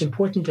 So it's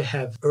important to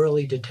have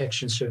early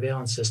detection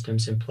surveillance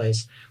systems in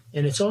place.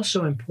 And it's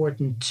also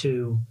important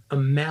to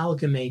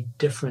amalgamate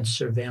different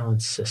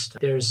surveillance systems.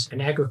 There's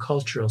an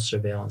agricultural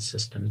surveillance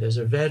system. There's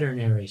a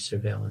veterinary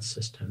surveillance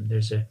system.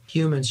 There's a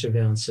human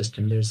surveillance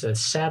system. There's a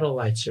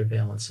satellite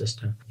surveillance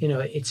system.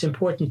 It's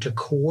important to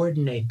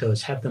coordinate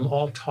those, have them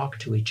all talk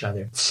to each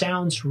other. It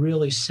sounds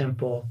really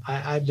simple.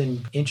 I've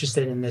been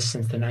interested in this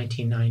since the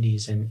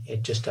 1990s, and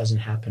it just doesn't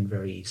happen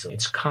very easily.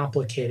 It's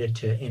complicated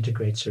to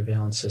integrate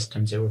surveillance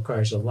systems. It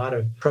requires a lot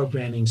of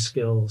programming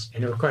skills,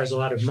 and it requires a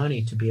lot of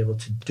money to be able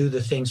to do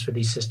the things for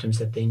these systems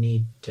that they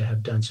need to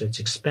have done. So it's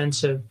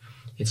expensive.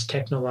 It's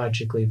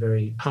technologically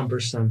very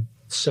cumbersome.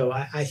 So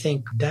I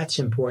think that's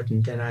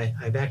important. And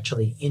I've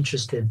actually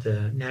interested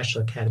the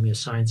National Academy of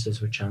Sciences,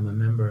 which I'm a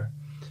member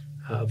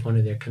of one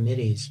of their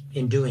committees,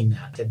 in doing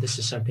that this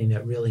is something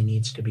that really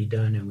needs to be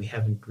done, and we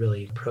haven't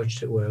really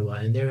approached it very well.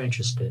 And they're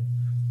interested,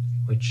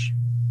 which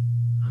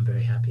I'm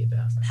very happy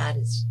about. That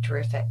is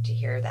terrific to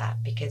hear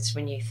that, because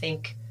when you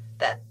think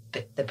that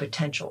the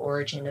potential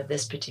origin of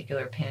this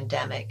particular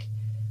pandemic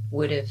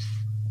would have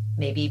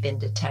maybe been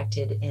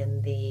detected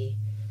in the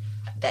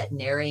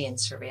veterinarian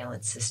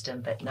surveillance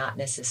system, but not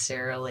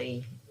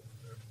necessarily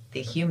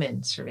the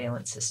human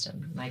surveillance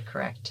system. Am I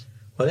correct?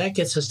 Well, that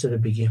gets us to the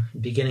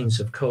beginnings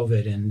of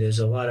COVID, and there's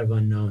a lot of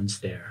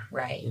unknowns there.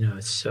 Right.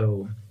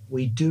 So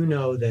we do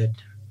know that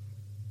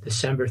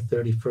December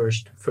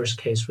 31st, first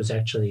case was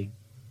actually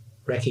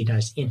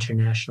recognized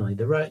internationally.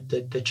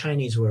 The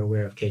Chinese were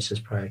aware of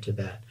cases prior to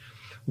that.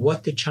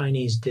 What the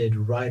Chinese did,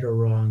 right or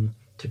wrong,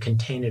 to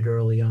contain it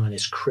early on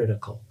is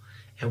critical.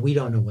 And we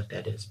don't know what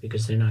that is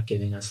because they're not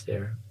giving us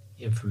their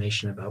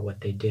information about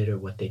what they did or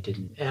what they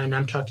didn't. And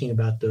I'm talking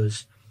about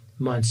those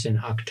months in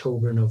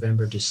October,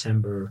 November,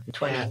 December.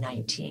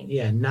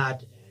 2019.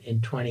 Not in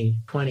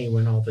 2020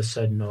 when all of a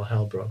sudden all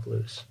hell broke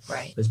loose.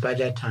 Right. Because by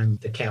that time,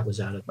 the cat was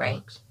out of the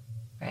box.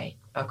 Right.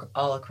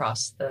 All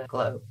across the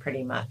globe,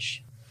 pretty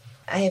much.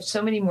 I have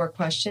so many more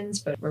questions,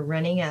 but we're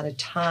running out of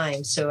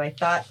time. So I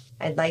thought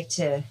I'd like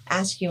to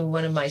ask you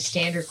one of my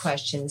standard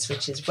questions,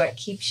 which is what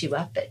keeps you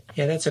up at?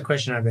 Yeah, that's a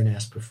question I've been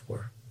asked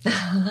before.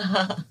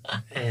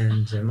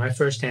 And my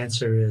first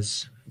answer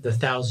is the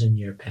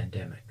 1,000-year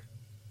pandemic.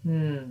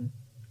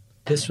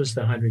 This was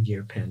the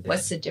 100-year pandemic.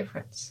 What's the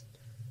difference?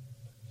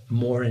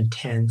 More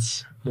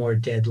intense, more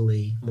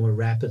deadly, more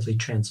rapidly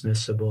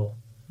transmissible,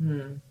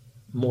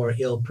 more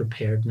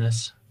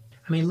ill-preparedness.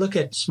 I mean, look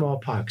at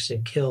smallpox.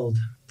 It killed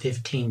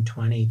 15,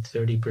 20,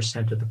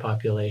 30% of the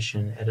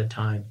population at a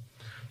time.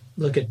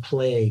 Look at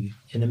plague.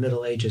 In the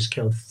Middle Ages,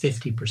 killed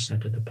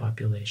 50% of the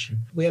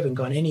population. We haven't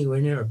gone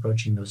anywhere near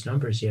approaching those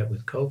numbers yet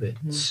with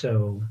COVID.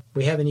 So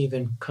we haven't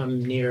even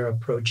come near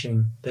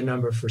approaching the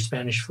number for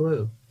Spanish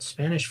flu.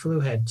 Spanish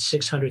flu had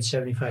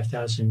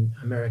 675,000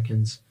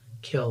 Americans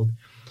killed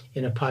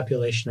in a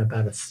population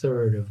about a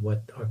third of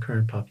what our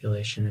current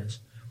population is.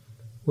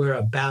 We're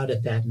about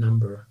at that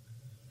number,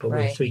 but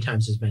we're 3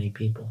 times as many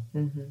people.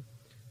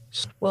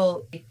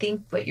 Well, I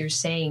think what you're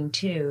saying,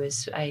 too,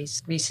 is I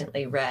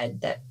recently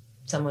read that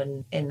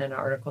someone in an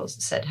article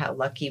said how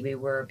lucky we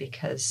were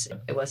because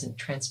it wasn't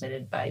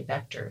transmitted by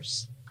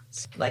vectors,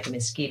 like a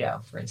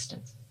mosquito, for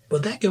instance.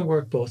 Well, that can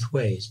work both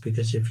ways,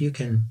 because if you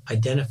can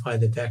identify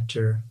the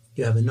vector,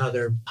 you have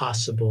another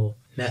possible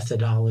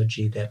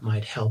methodology that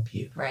might help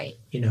you. Right.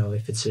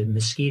 If it's a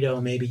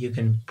mosquito, maybe you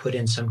can put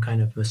in some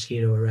kind of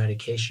mosquito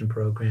eradication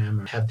program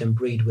or have them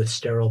breed with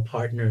sterile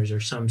partners or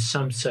some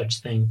such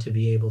thing to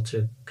be able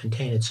to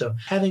contain it. So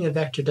having a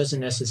vector doesn't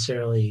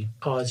necessarily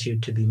cause you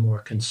to be more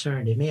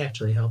concerned. It may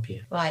actually help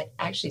you. Well,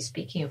 actually,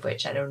 speaking of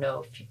which, I don't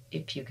know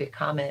if you could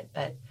comment,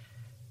 but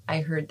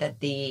I heard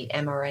that the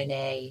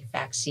mRNA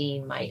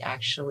vaccine might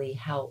actually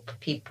help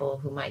people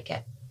who might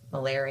get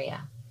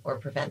malaria or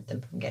prevent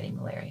them from getting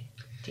malaria.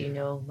 Do you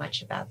know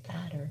much about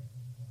that? Or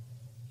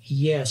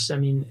Yes, I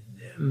mean,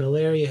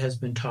 malaria has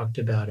been talked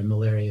about, a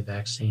malaria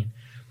vaccine.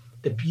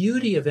 The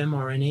beauty of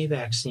mRNA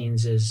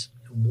vaccines is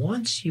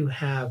once you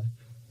have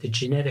the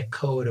genetic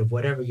code of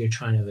whatever you're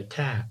trying to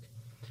attack,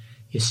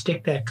 you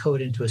stick that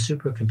code into a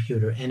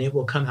supercomputer and it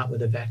will come out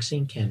with a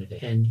vaccine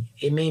candidate. And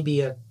it may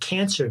be a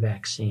cancer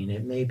vaccine,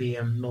 it may be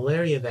a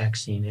malaria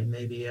vaccine, it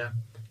may be a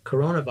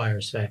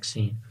coronavirus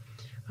vaccine.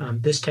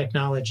 This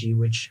technology,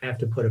 which I have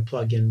to put a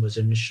plug in, was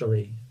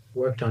initially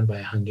worked on by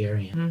a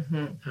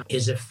Hungarian,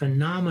 is a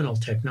phenomenal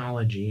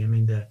technology. I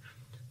mean,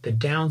 the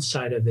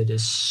downside of it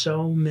is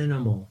so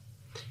minimal,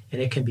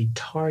 and it can be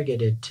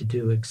targeted to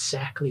do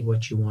exactly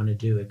what you want to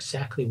do,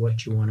 exactly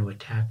what you want to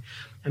attack.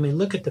 I mean,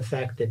 look at the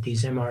fact that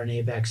these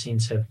mRNA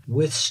vaccines have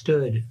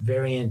withstood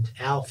variant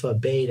alpha,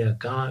 beta,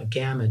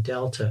 gamma,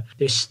 delta.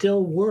 They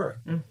still work,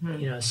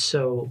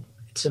 so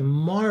it's a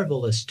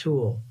marvelous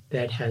tool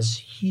that has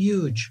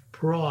huge,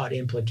 broad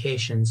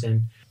implications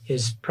and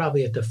is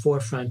probably at the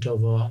forefront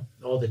of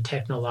all the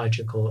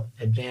technological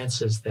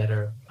advances that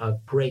are a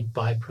great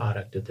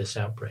byproduct of this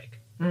outbreak.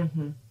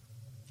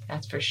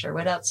 That's for sure.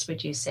 What else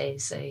would you say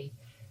is a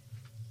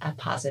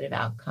positive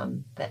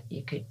outcome that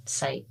you could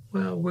cite?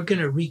 Well, we're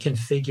going to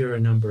reconfigure a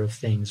number of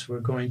things. We're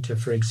going to,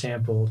 for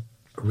example,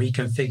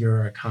 reconfigure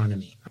our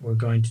economy. We're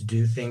going to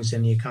do things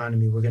in the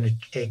economy. We're going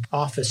to take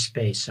office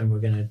space and we're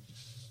going to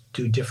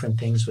do different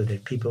things with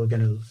it. People are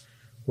going to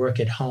work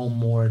at home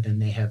more than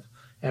they have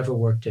ever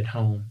worked at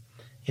home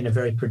in a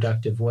very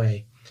productive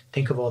way.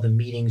 Think of all the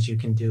meetings you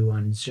can do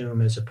on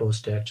Zoom as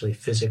opposed to actually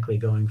physically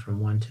going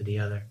from one to the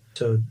other.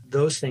 So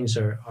those things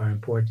are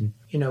important.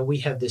 You know, we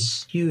have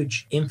this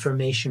huge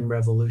information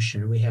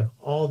revolution. We have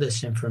all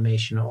this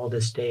information, all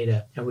this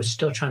data, and we're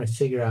still trying to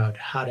figure out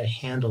how to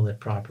handle it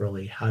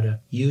properly, how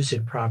to use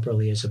it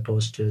properly as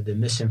opposed to the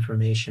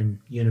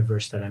misinformation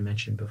universe that I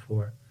mentioned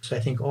before. So I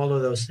think all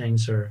of those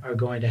things are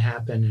going to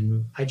happen,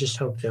 and I just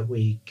hope that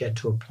we get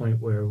to a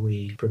point where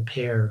we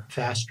prepare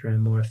faster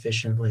and more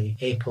efficiently,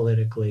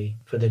 apolitically,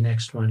 for the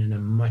next one in a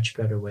much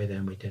better way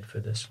than we did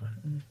for this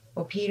one.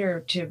 Well,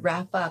 Peter, to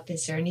wrap up,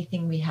 is there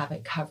anything we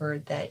haven't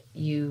covered that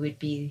you would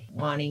be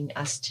wanting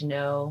us to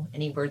know?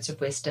 Any words of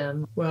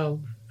wisdom?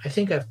 Well, I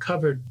think I've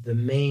covered the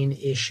main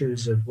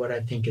issues of what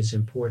I think is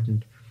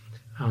important.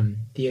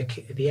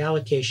 The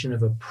allocation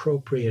of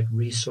appropriate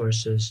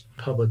resources,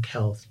 public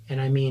health,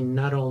 and I mean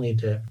not only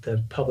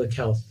the public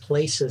health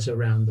places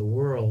around the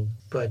world,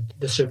 but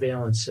the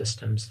surveillance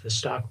systems, the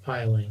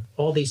stockpiling,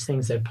 all these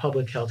things that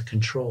public health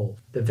control,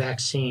 the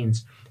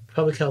vaccines.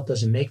 Public health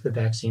doesn't make the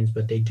vaccines,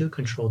 but they do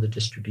control the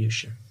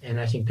distribution. And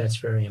I think that's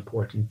very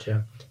important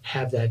to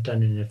have that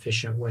done in an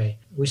efficient way.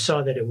 We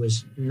saw that it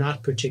was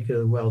not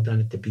particularly well done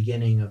at the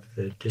beginning of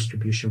the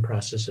distribution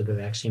process of the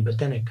vaccine, but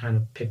then it kind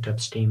of picked up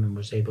steam and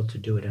was able to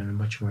do it in a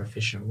much more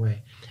efficient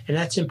way. And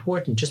that's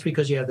important. Just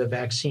because you have the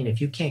vaccine, if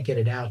you can't get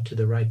it out to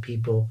the right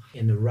people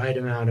in the right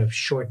amount of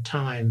short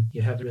time,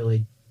 you haven't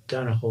really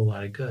done a whole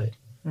lot of good.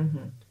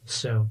 Mm-hmm.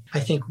 So I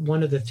think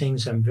one of the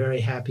things I'm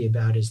very happy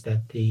about is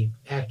that the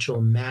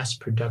actual mass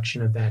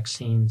production of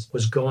vaccines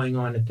was going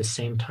on at the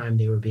same time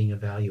they were being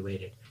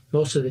evaluated.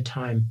 Most of the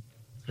time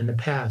in the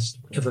past,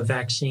 if a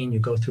vaccine, you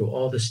go through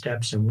all the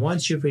steps, and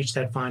once you've reached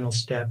that final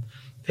step,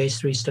 phase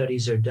 3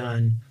 studies are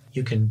done,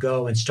 you can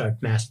go and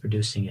start mass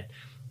producing it.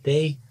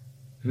 They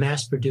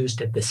mass produced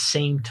at the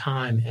same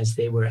time as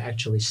they were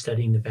actually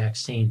studying the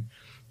vaccine.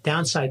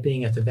 Downside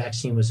being, if the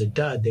vaccine was a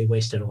dud, they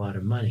wasted a lot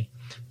of money.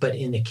 But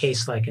in a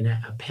case like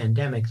a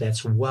pandemic,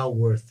 that's well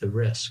worth the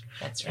risk.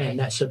 That's right.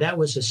 And so that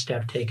was a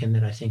step taken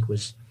that I think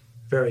was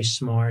very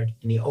smart.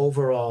 In the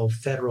overall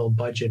federal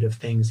budget of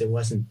things, it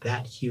wasn't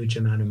that huge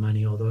amount of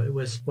money, although it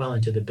was well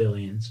into the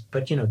billions.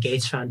 But, you know,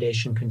 Gates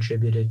Foundation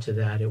contributed to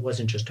that. It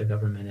wasn't just a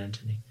government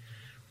entity.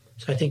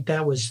 So I think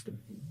that was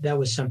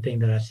something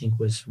that I think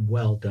was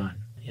well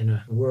done in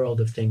a world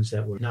of things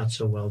that were not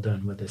so well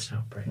done with this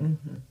outbreak.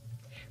 Mm-hmm.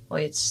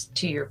 Well, it's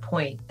to your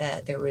point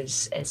that there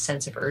was a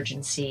sense of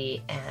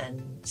urgency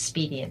and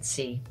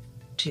expediency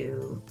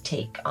to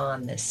take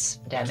on this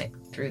pandemic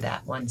through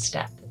that one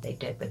step that they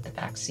did with the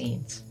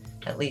vaccines.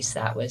 At least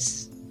that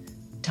was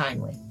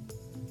timely.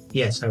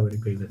 Yes, I would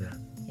agree with that.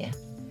 Yeah.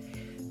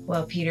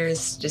 Well, Peter,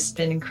 it's just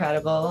been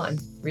incredible.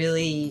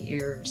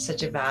 You're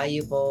such a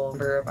valuable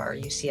member of our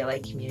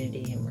UCLA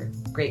community, and we're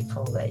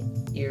grateful that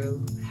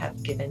you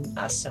have given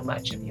us so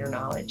much of your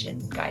knowledge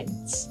and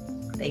guidance.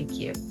 Thank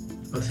you.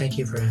 Well, thank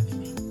you for having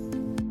me.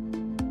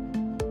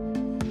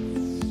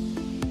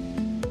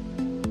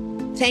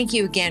 Thank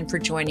you again for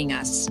joining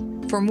us.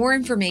 For more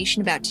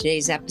information about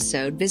today's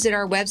episode, visit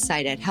our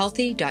website at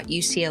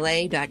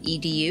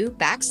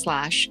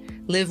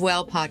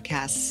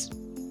healthy.ucla.edu/livewellpodcasts.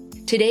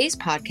 Today's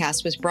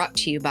podcast was brought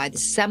to you by the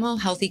Semel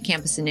Healthy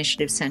Campus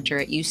Initiative Center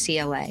at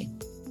UCLA.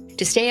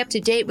 To stay up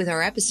to date with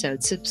our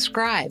episodes,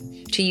 subscribe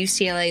to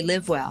UCLA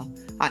Live Well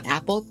on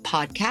Apple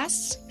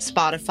Podcasts,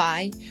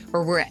 Spotify,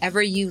 or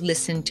wherever you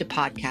listen to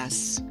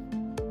podcasts.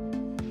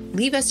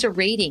 Leave us a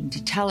rating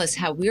to tell us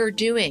how we're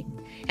doing.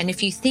 And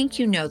if you think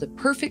you know the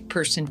perfect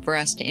person for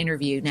us to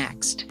interview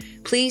next,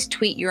 please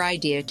tweet your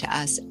idea to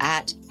us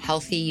at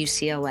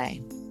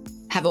HealthyUCLA.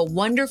 Have a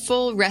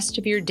wonderful rest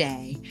of your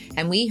day,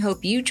 and we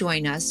hope you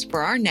join us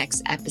for our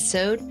next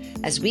episode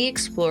as we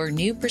explore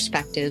new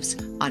perspectives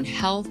on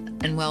health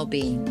and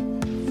well-being.